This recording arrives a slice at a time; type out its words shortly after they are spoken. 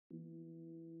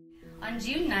On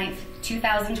June 9,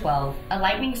 2012, a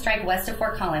lightning strike west of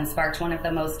Fort Collins sparked one of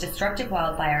the most destructive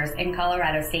wildfires in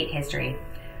Colorado state history.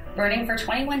 Burning for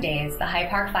 21 days, the High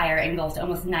Park fire engulfed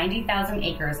almost 90,000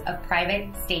 acres of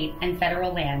private, state, and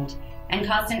federal land and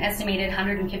cost an estimated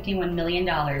 $151 million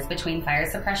between fire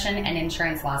suppression and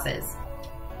insurance losses.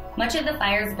 Much of the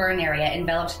fire's burn area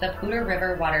enveloped the Poudre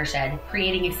River watershed,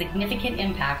 creating a significant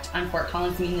impact on Fort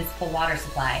Collins' municipal water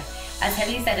supply, as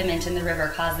heavy sediment in the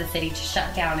river caused the city to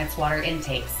shut down its water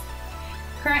intakes.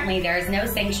 Currently, there is no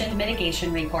sanctioned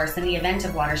mitigation recourse in the event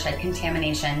of watershed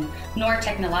contamination, nor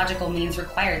technological means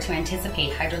required to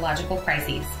anticipate hydrological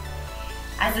crises.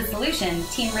 As a solution,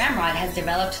 Team RAMROD has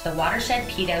developed the Watershed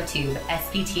Pitot Tube,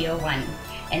 SPTO1,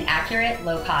 an accurate,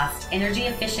 low-cost,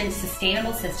 energy-efficient,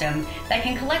 sustainable system that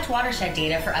can collect watershed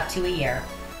data for up to a year.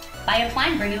 By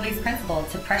applying Bernoulli's principle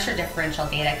to pressure differential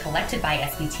data collected by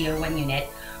SPTO1 unit,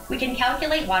 we can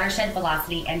calculate watershed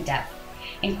velocity and depth.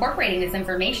 Incorporating this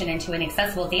information into an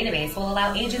accessible database will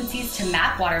allow agencies to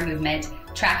map water movement,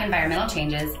 track environmental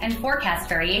changes, and forecast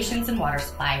variations in water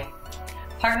supply.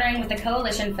 Partnering with the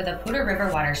Coalition for the Poudre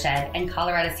River Watershed and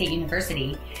Colorado State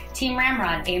University, Team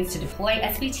RAMROD aims to deploy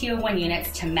SPTO1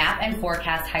 units to map and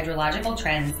forecast hydrological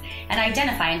trends and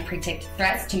identify and predict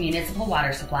threats to municipal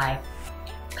water supply.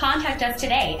 Contact us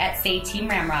today at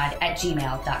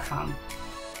sayteamramrod@gmail.com.